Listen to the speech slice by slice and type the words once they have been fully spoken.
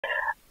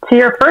to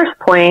your first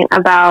point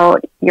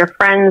about your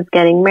friends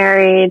getting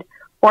married,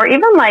 or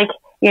even like,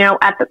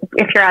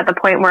 if you're at the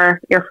point where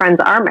your friends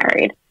are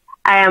married,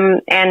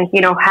 and,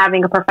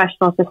 having a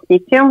professional to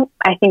speak to,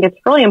 I think it's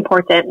really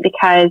important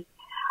because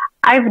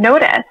I've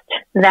noticed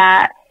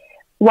that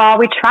while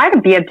we try to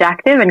be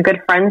objective and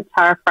good friends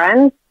to our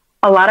friends,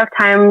 a lot of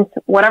times,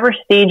 whatever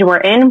stage we're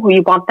in, we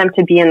want them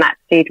to be in that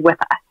stage with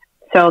us.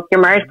 So if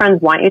your married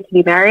friends want you to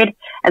be married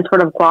and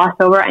sort of gloss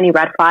over any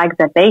red flags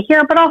that they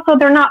hear, but also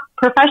they're not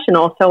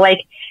professional. So like,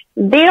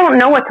 they don't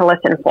know what to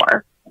listen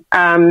for.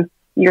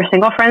 Your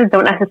single friends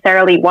don't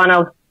necessarily want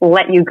to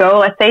let you go,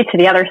 let's say, to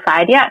the other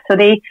side yet. So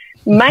they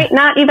might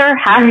not either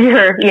have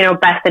your,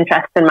 best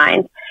interests in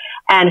mind.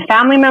 And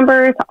family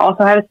members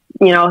also have,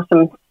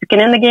 some skin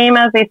in the game,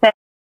 as they say.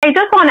 I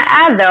just want to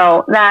add,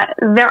 though, that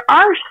there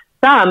are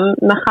some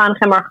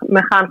mechanchim or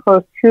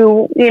mechanchos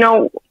who,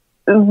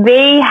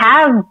 they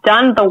have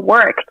done the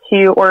work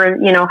to, or,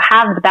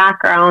 have the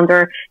background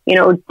or,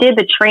 did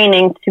the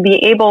training to be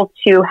able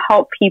to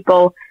help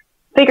people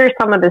figure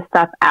some of this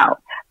stuff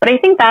out. But I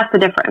think that's the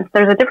difference.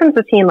 There's a difference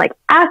between like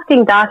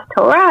asking Das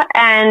Torah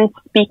and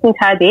speaking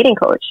to a dating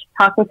coach,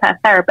 talking to a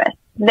therapist.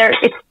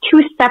 It's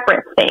two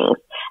separate things.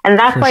 And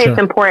that's why it's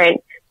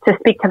important to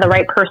speak to the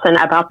right person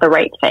about the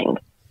right thing.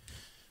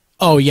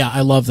 Oh, yeah,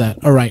 I love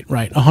that. All right,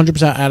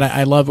 100%. And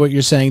I love what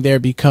you're saying there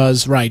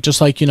because, just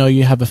like,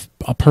 you have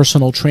a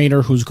personal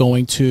trainer who's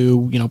going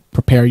to,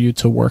 prepare you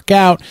to work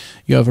out.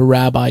 You have a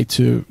rabbi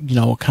to,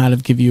 kind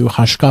of give you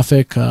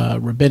hashkafic,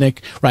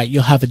 rabbinic, right?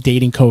 You'll have a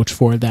dating coach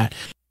for that.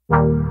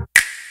 Nobody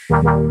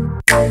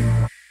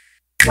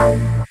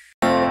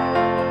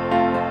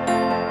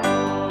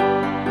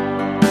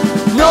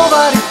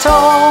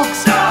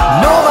talks,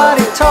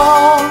 nobody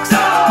talks,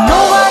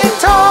 nobody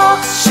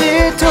talks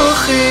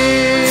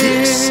Shidduchim.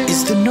 This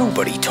is the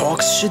Nobody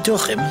Talks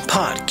Shidduchim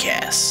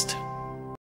podcast.